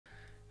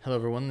Hello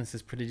everyone, this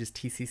is Prodigious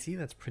TCC,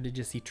 that's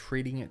Prodigious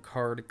Trading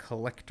Card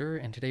Collector,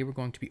 and today we're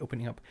going to be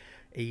opening up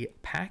a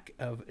pack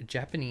of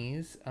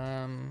Japanese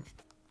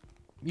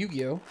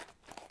Yu-Gi-Oh!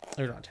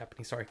 Or not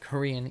Japanese, sorry,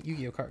 Korean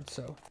Yu-Gi-Oh! Cards,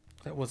 so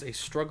that was a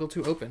struggle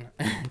to open,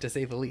 to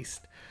say the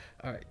least.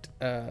 Alright,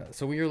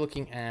 so we are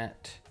looking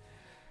at,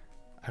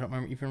 I don't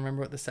even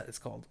remember what the set is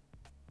called.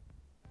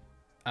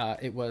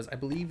 It was, I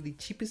believe, the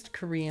cheapest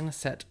Korean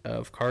set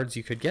of cards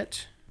you could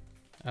get,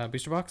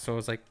 booster box, so I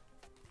was like,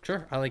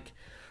 sure, I like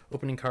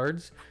opening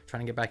cards,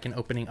 trying to get back in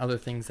opening other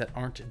things that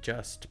aren't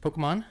just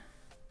Pokemon.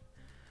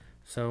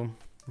 So, and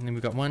then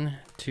we've got 1,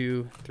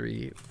 2,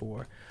 3,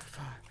 4,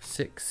 5,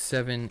 6,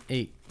 7,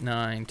 8,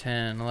 9,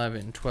 10,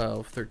 11,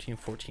 12, 13,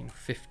 14,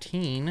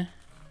 15.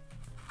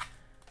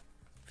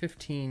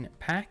 15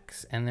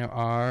 packs, and there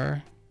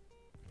are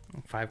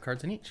 5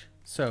 cards in each.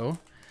 So,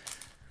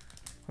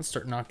 let's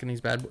start knocking these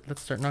bad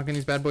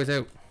boys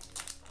out.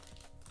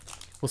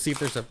 We'll see if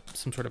there's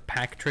some sort of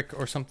pack trick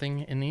or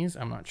something in these.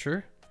 I'm not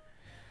sure.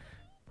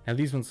 Now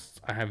these ones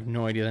I have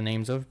no idea the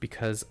names of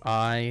because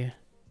I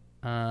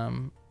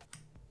don't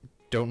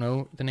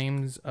know the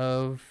names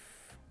of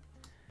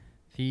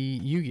the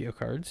Yu-Gi-Oh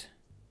cards.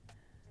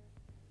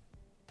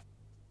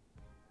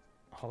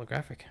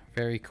 Holographic,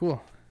 very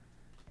cool.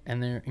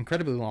 And they're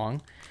incredibly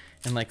long,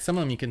 and like some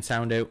of them you can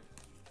sound out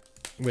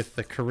with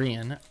the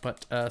Korean,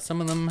 but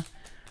some of them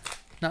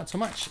not so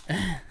much.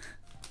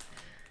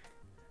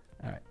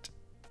 Alright,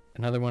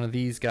 another one of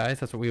these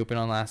guys, that's what we opened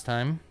on last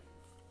time.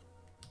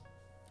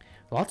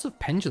 Lots of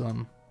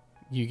pendulum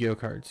Yu-Gi-Oh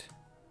cards.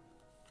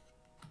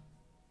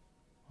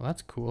 Well,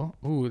 that's cool.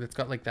 Ooh, that's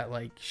got like that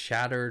like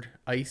shattered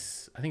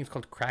ice. I think it's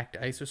called cracked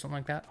ice or something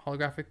like that.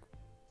 Holographic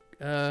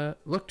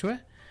look to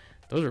it.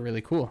 Those are really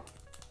cool.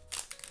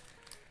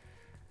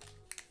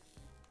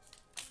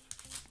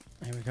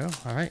 There we go.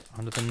 All right,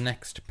 on to the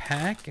next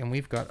pack, and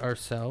we've got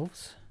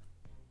ourselves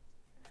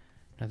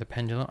another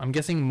pendulum. I'm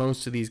guessing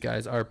most of these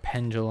guys are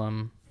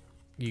pendulum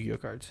Yu-Gi-Oh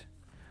cards.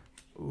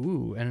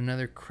 Ooh, and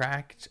another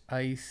cracked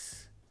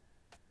ice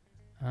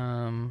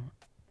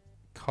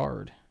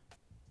card.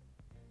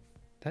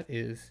 That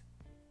is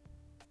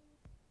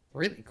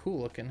really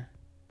cool looking.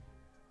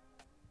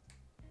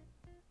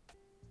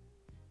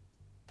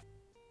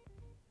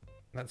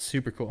 That's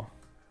super cool.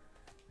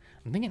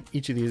 I'm thinking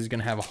each of these is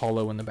going to have a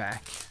holo in the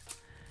back.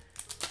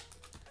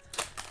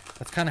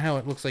 That's kind of how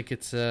it looks like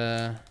it's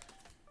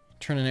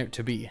turning out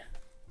to be.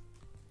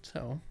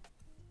 So,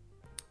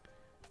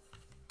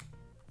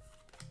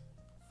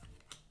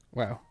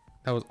 wow,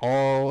 that was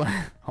all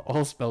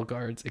all spell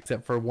cards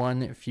except for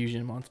one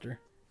fusion monster.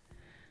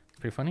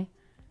 Pretty funny.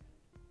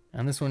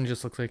 And this one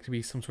just looks like to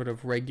be some sort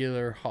of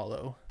regular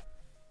holo.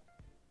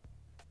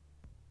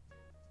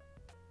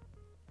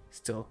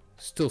 Still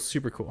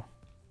super cool.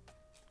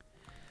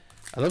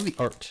 I love the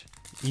art.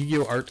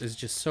 Yu-Gi-Oh art is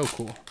just so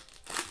cool.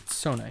 It's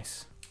so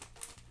nice.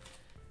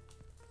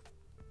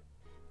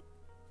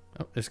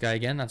 Oh, this guy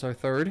again, that's our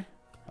third.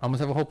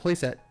 Almost have a whole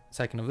playset.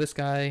 Second of this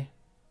guy,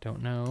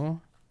 don't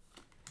know.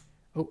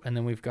 Oh, and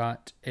then we've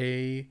got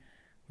we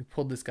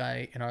pulled this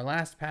guy in our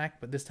last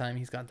pack, but this time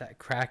he's got that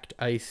cracked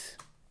ice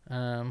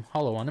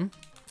holo on him.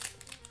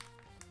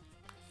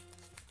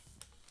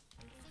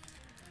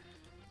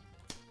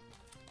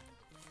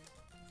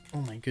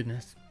 Oh my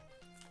goodness.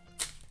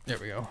 There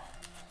we go.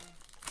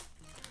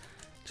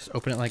 Just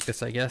open it like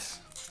this, I guess.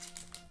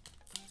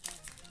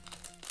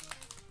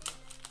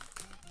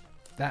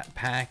 That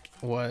pack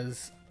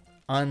was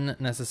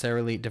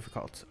unnecessarily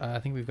difficult. I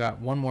think we've got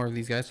one more of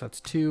these guys, so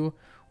that's 2,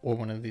 or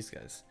one of these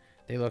guys.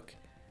 They look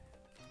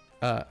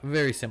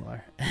very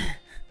similar.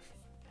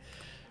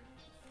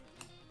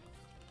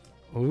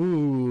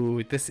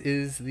 Ooh, this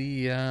is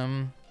the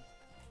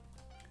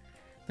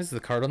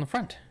card on the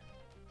front.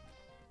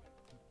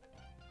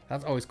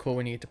 That's always cool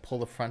when you get to pull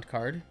the front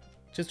card.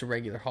 Just a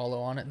regular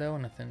holo on it though,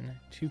 nothing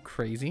too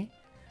crazy.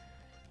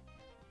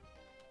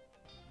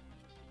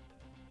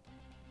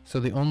 So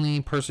the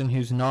only person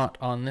who's not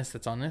on this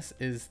that's on this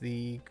is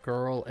the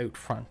girl out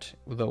front,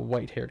 the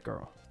white-haired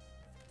girl.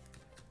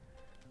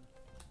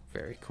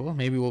 Very cool.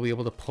 Maybe we'll be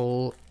able to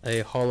pull a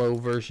holo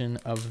version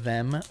of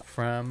them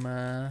from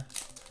the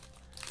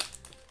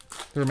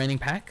remaining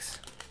packs.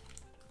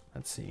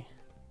 Let's see.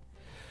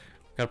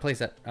 Got a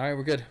playset. All right,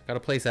 we're good. Got a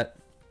playset.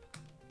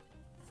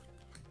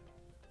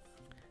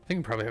 I think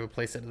we probably have a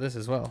playset of this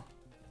as well.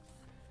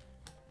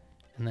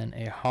 And then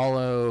a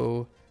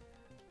holo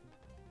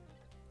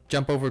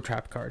jump over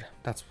trap card.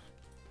 That's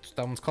what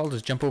that one's called,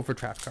 is jump over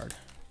trap card.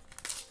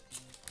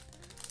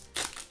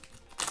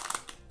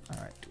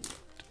 All right.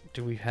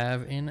 Do we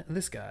have in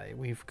this guy?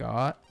 We've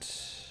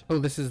got, oh,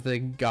 this is the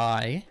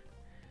guy,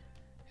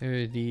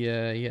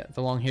 the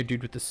long-haired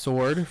dude with the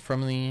sword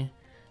from the.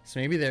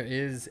 So maybe there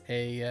is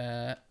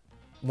a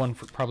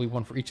probably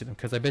one for each of them,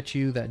 because I bet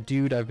you that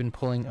dude I've been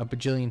pulling a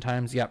bajillion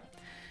times. Yep.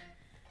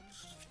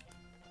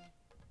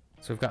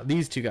 So we've got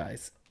these two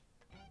guys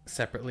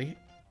separately.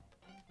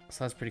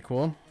 So that's pretty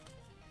cool.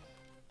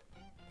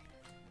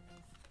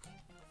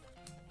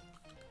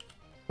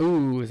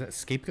 Ooh, is that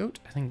Scapegoat?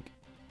 I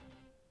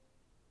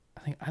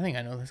I think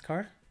I know this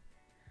card.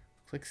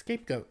 Looks like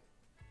Scapegoat.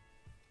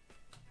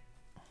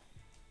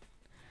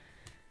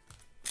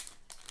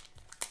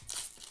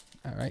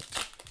 All right.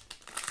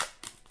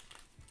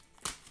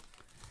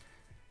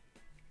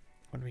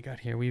 What do we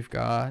got here? We've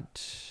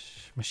got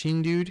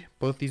Machine Dude.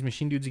 Both these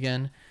Machine Dudes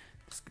again.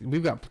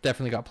 We've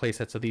definitely got play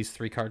sets of these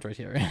 3 cards right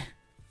here.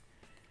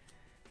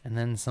 And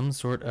then some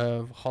sort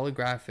of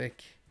holographic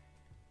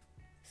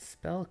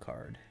spell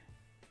card.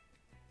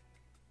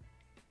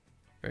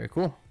 Very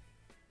cool.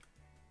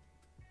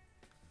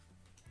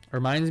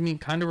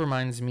 Kind of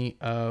reminds me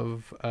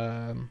of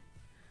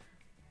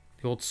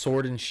the old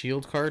Sword and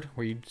Shield card,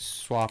 where you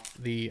swap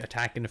the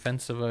attack and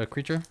defense of a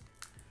creature.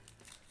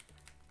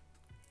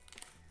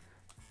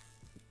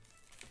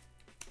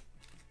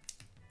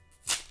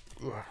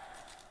 Ugh.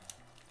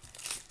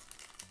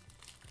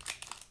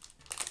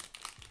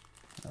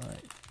 All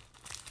right.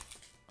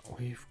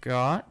 We've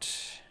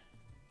got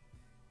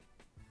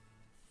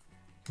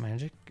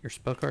magic, your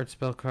spell card,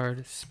 spell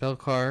card, spell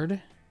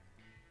card.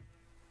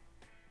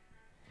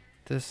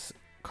 This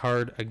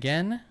card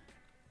again.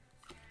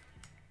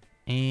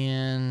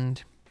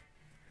 And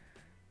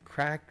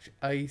cracked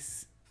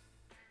ice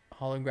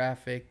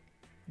holographic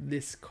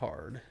this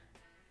card.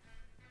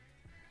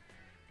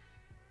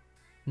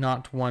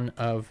 Not one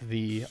of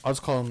the, I'll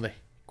just call them the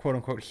quote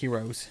unquote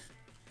heroes.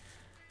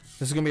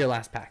 This is gonna be our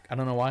last pack. I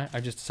don't know why.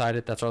 I just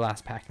decided that's our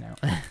last pack now.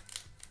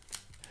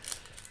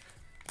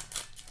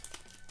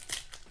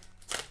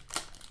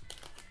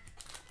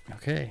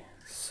 Okay,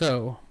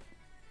 so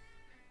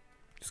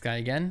this guy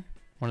again,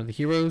 one of the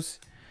heroes.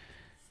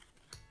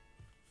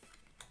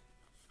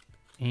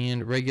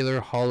 And regular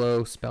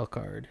hollow spell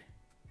card.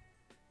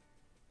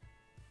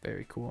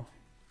 Very cool.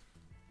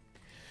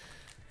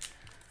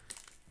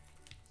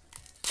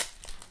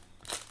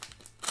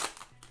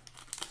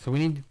 So we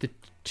need the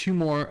 2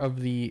 more of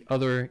the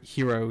other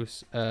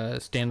heroes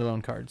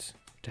standalone cards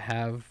to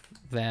have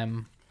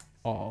them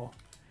all.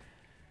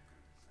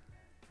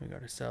 We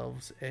got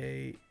ourselves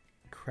a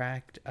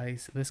cracked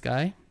ice. This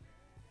guy.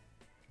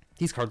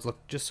 These cards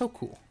look just so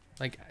cool.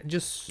 Like,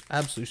 just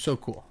absolutely so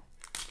cool.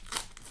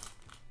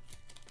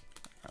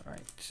 All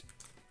right.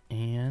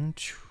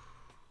 And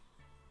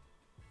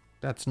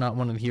that's not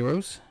one of the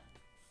heroes.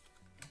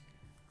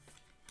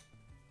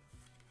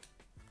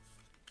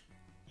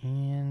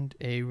 And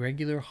a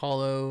regular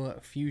hollow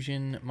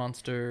fusion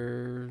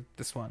monster.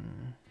 This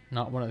one.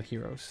 Not one of the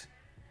heroes.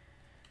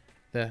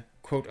 The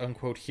quote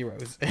unquote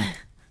heroes.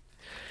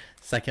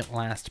 Second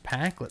last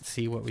pack. Let's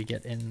see what we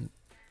get in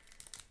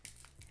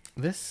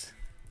this.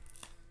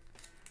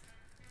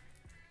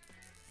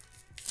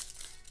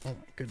 Oh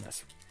my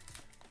goodness.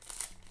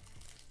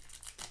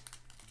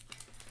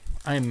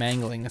 I am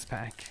mangling this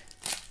pack.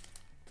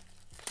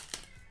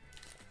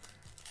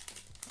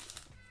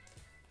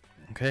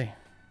 Okay.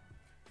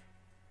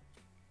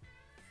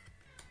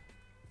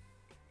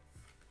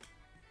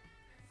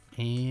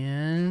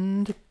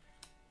 And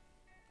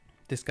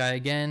this guy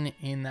again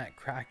in that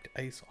cracked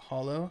ice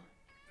hollow.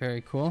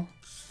 Very cool.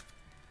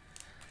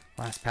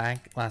 Last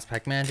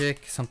pack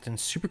magic. Something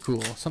super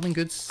cool. Something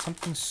good.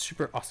 Something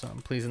super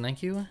awesome. Please and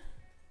thank you.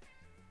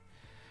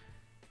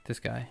 This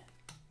guy.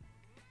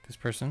 This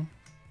person.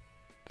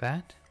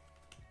 That.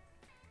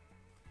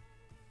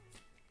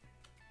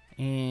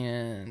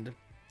 And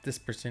this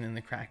person in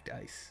the cracked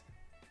ice.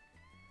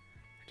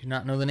 I do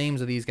not know the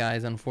names of these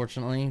guys,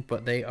 unfortunately,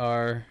 but they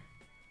are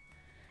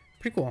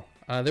pretty cool.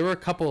 There were a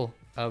couple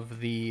of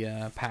the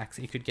packs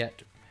that you could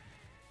get,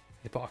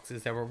 the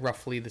boxes that were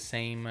roughly the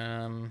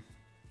same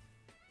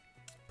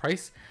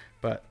price,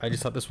 but I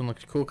just thought this one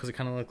looked cool because it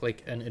kind of looked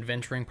like an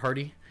adventuring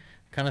party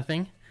kind of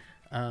thing,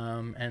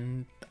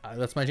 and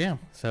that's my jam.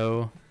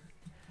 So,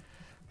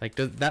 like,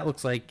 that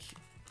looks like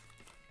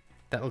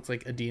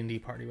a D&D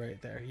party right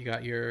there. You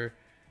got your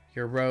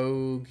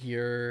rogue,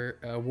 your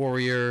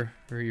warrior,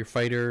 or your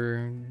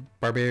fighter,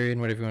 barbarian,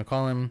 whatever you want to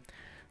call him,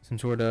 some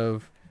sort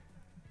of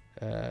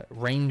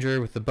ranger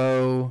with the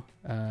bow,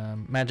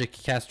 magic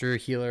caster,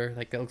 healer.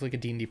 Like, that looks like a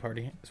D&D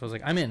party. So I was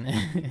like, I'm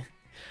in.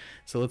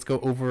 So let's go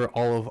over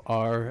all of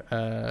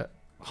our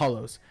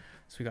hollows.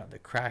 So we got the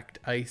cracked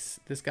ice,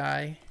 this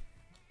guy.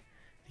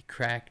 The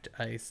cracked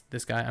ice,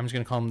 this guy. I'm just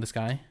going to call him this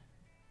guy.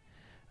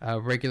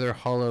 Regular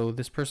hollow,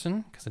 this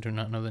person, because I do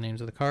not know the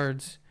names of the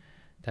cards.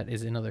 That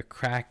is another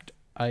cracked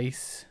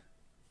ice.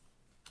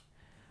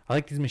 I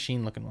like these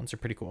machine looking ones. They're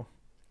pretty cool.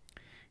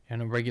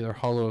 And a regular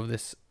hollow of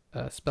this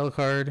spell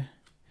card.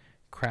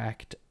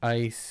 Cracked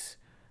ice.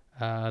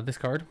 This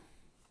card.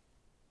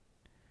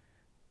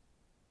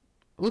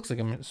 It looks like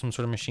some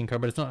sort of machine card,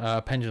 but it's not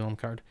a pendulum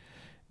card.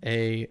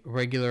 A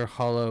regular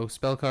hollow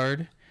spell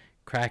card.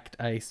 Cracked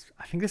ice.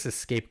 I think this is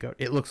Scapegoat.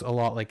 It looks a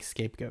lot like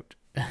Scapegoat.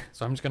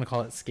 So I'm just going to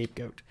call it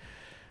Scapegoat.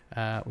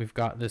 We've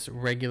got this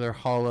regular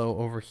hollow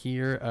over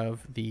here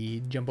of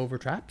the jump over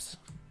traps.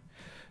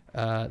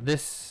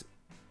 This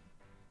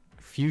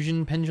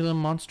fusion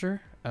pendulum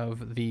monster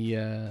of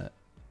the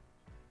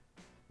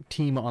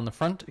team on the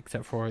front,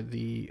 except for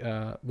the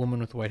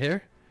woman with the white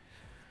hair.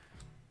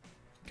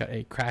 Got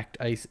a cracked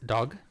ice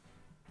dog.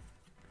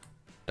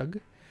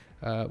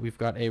 Stug. We've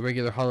got a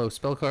regular hollow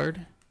spell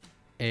card,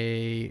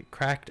 a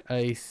cracked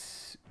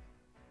ice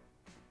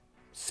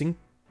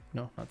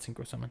not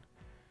synchro summon.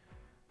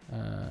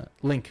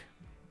 Link.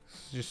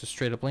 It's just a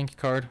straight up link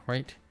card,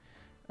 right?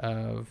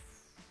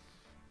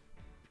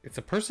 It's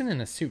a person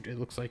in a suit, it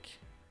looks like,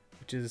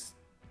 which is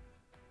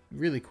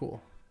really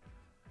cool.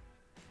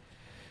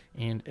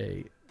 And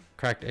a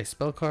cracked ice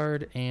spell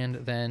card, and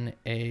then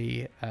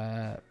a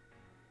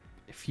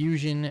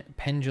fusion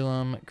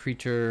pendulum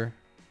creature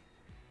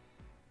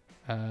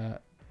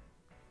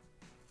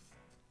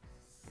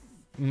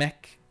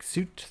mech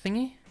suit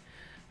thingy.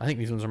 I think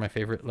these ones are my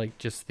favorite. Like,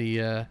 just the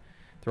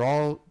they're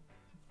all,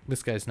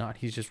 this guy's not,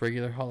 he's just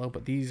regular hollow,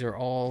 but these are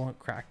all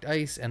cracked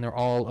ice, and they're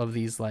all of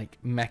these like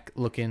mech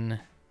looking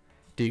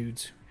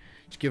dudes.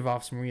 Just give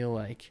off some real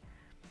like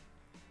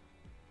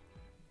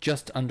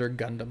just under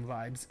Gundam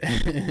vibes.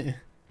 That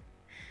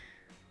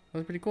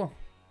was pretty cool.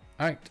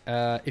 Alright,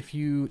 if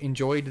you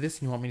enjoyed this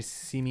and you want me to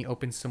see me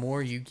open some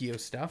more Yu-Gi-Oh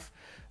stuff,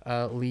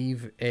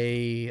 leave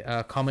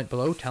a comment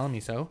below telling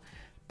me so.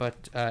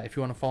 But if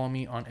you want to follow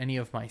me on any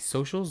of my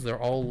socials, they're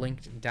all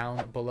linked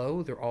down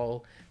below. They're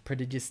all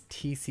Prodigious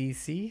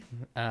TCC.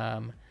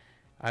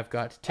 I've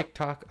got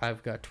TikTok,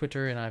 I've got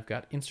Twitter, and I've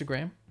got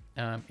Instagram.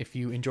 If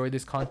you enjoyed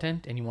this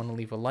content and you want to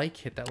leave a like,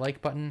 hit that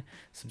like button.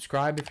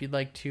 Subscribe if you'd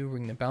like to.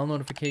 Ring the bell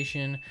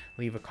notification.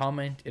 Leave a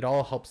comment. It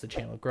all helps the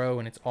channel grow,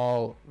 and it's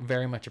all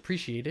very much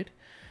appreciated.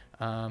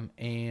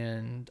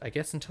 And I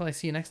guess until I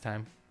see you next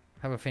time,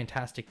 have a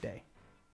fantastic day.